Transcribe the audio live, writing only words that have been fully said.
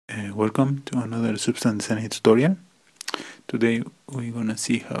Welcome to another Substance Designer tutorial. Today we're gonna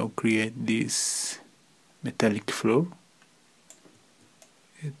see how create this metallic floor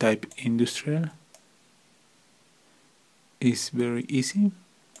type industrial. It's very easy,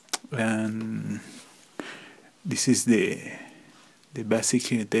 and this is the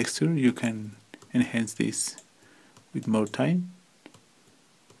basic texture. You can enhance this with more time,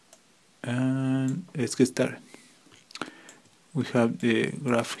 and let's get started. We have the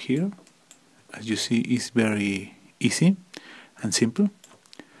graph here. As you see, it's very easy and simple.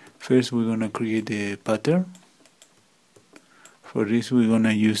 First, we're gonna create the pattern. For this, we're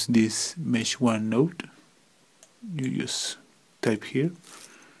gonna use this mesh 1 node. You just type here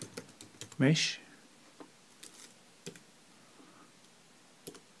mesh,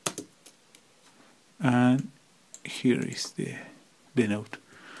 and here is the node.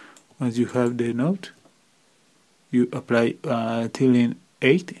 Once you have the node, you apply till in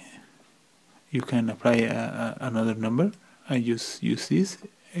 8. You can apply another number. I just use this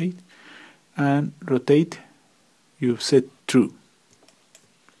 8, and rotate. You set true.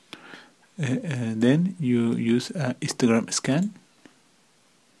 Then you use a histogram scan.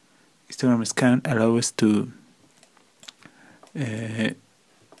 Histogram scan allows us to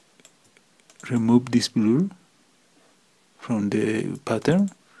remove this blur from the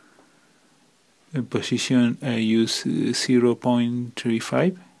pattern. In position, I use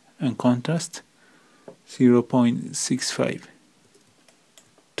 0.35 and contrast 0.65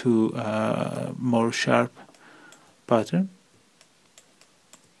 to a more sharp pattern.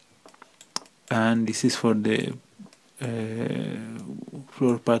 And this is for the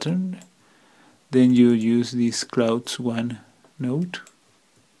floor pattern. Then you use this clouds 1 node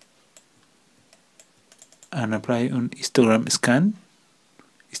and apply on histogram scan.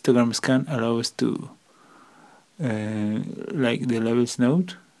 Histogram scan allows us to like the levels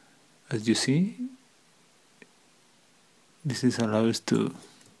node. As you see, this is allows us to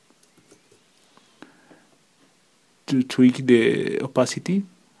tweak the opacity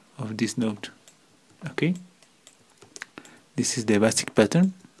of this node. Okay, this is the basic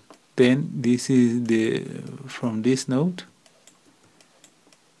pattern. Then this is the from this node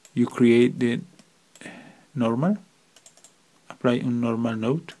you create the normal. Apply on normal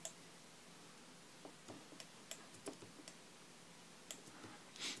node.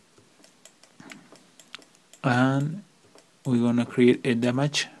 And we're gonna create a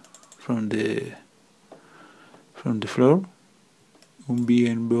damage from the floor.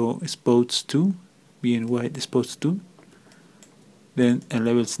 BN spots 2, BN white spots 2. Then a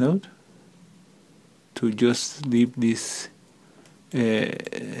levels node to just leave these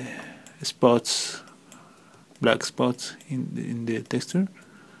spots, black spots in the texture.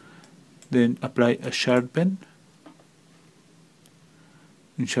 Then apply a sharpen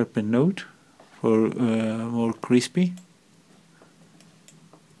node for more crispy.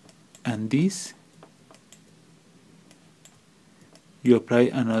 And this you apply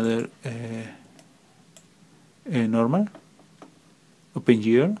another normal open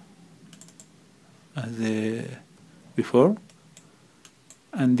gear as before,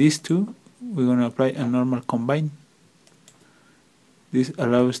 and these two we're going to apply a normal combine. This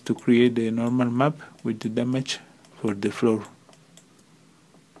allows to create the normal map with the damage for the floor.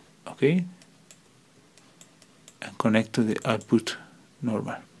 Okay, and connect to the output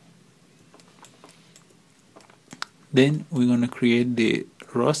normal. Then we're going to create the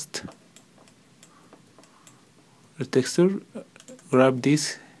rust, the texture. Grab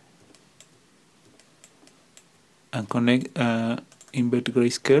this and connect invert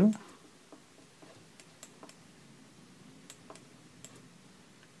grayscale.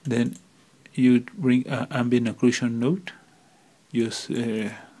 Then you bring an ambient occlusion node. Just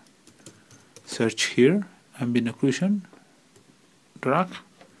search here ambient occlusion, drag.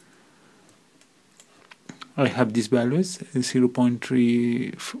 I have these values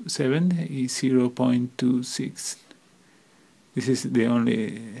 0.37, 0.26. This is the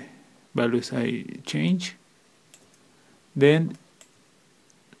only values I change. Then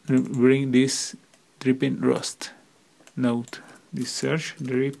bring this dripping rust node. This search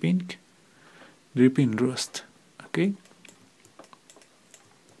dripping rust. Okay.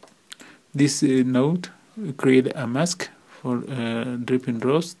 This node create a mask for dripping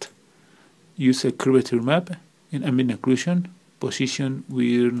rust. Use a curvature map in ambient occlusion. Position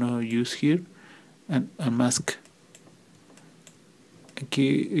we're not use here, and a mask.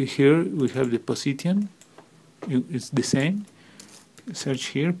 Okay, here we have the position. It's the same. Search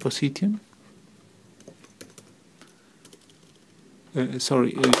here position.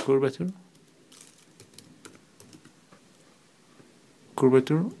 Curvature.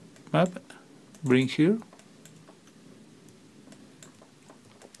 curvature map, bring here.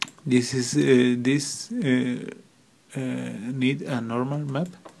 This is need a normal map.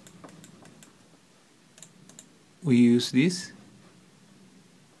 We use this,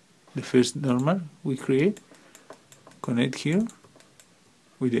 the first normal we create, connect here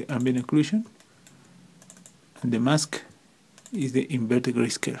with the ambient occlusion, and the mask is the inverted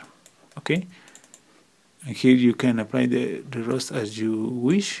grayscale. Okay, and here you can apply the rust as you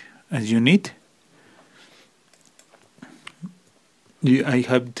wish, as you need. I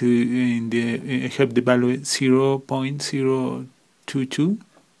have the value 0.022.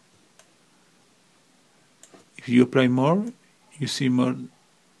 If you apply more, you see more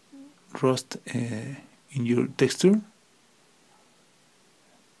rust in your texture.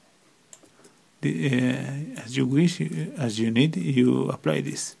 As you wish, as you need, you apply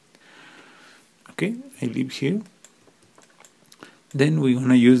this. Okay, I leave here. Then we're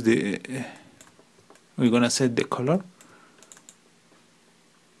gonna use we're gonna set the color.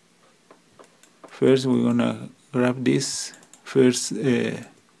 First, we're gonna grab this first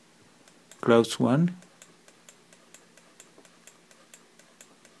clouds one,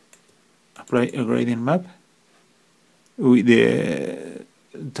 apply a gradient map with the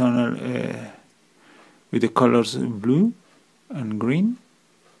tonal with the colors blue and green.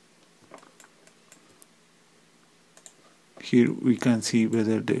 Here we can see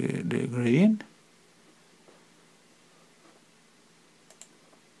better the gradient.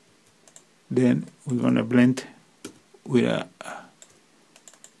 Then we're gonna blend with a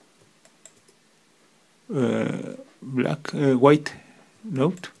white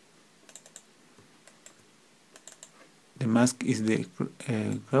note. The mask is the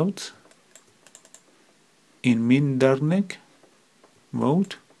clouds in min darkness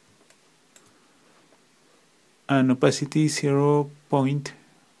mode, and opacity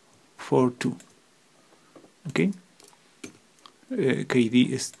 0.42. Okay, KD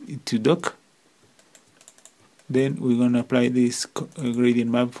is to dock. Then we're gonna apply this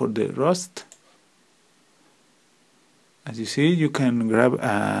gradient map for the rust. As you see, you can grab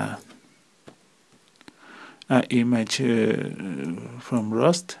a image from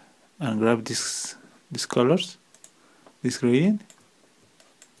rust and grab these colors, this gradient,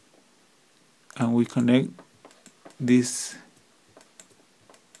 and we connect this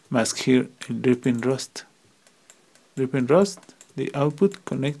mask here, dripping rust. Dripping rust, the output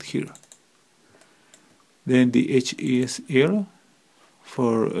connect here. Then the HESL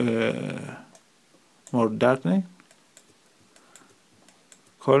for more darkness,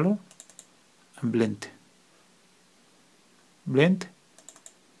 color, and blend. Blend,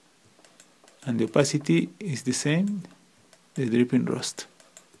 and the opacity is the same, the dripping rust.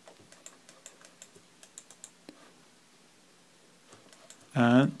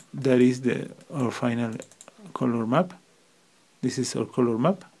 And that is our final color map. This is our color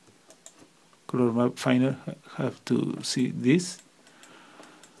map. Color map final have to see this.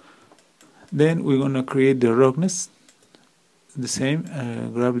 Then we're gonna create the roughness. The same.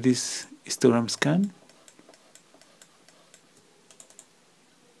 Grab this histogram scan.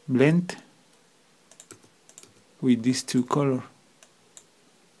 Blend with these two colors.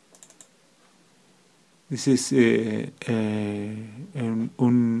 This is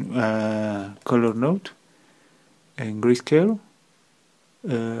color node and grayscale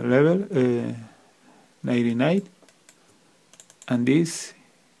level 99, and this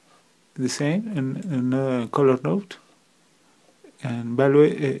the same, and color node and value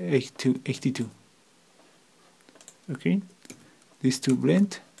 82. Okay, these two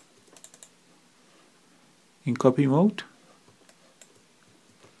blend in copy mode.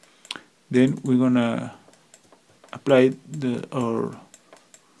 Then we're gonna apply our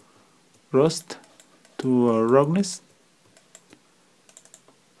rust to our roughness.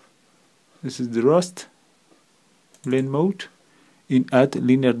 This is the rust, blend mode, in add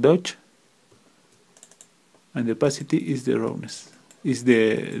linear dodge, and the opacity is the roughness, is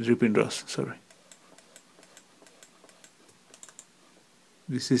the dripping rust, sorry.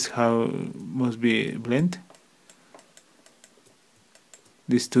 This is how must be blend.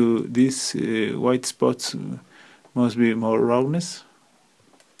 These white spots must be more roughness,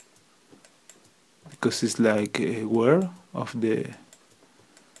 because it's like a wear of the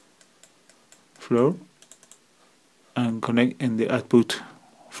floor, and connect in the output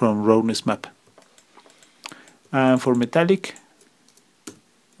from roughness map. And for metallic,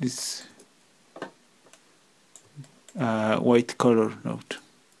 this white color node.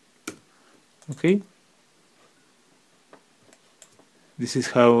 Okay, this is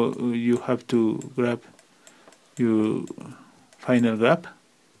how you have to grab your final graph.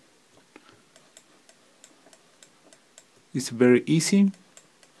 It's very easy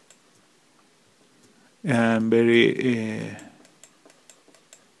and very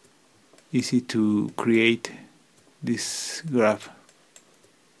easy to create this graph.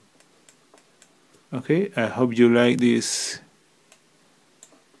 Okay, I hope you like this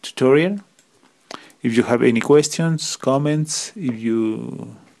tutorial. If you have any questions, comments, if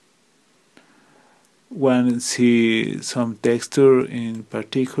you want to see some texture in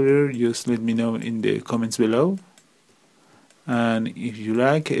particular, just let me know in the comments below. And if you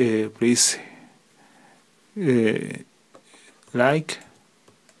like, please like,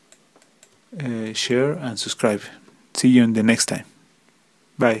 share and subscribe. See you in the next time.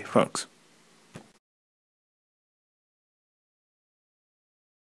 Bye, folks.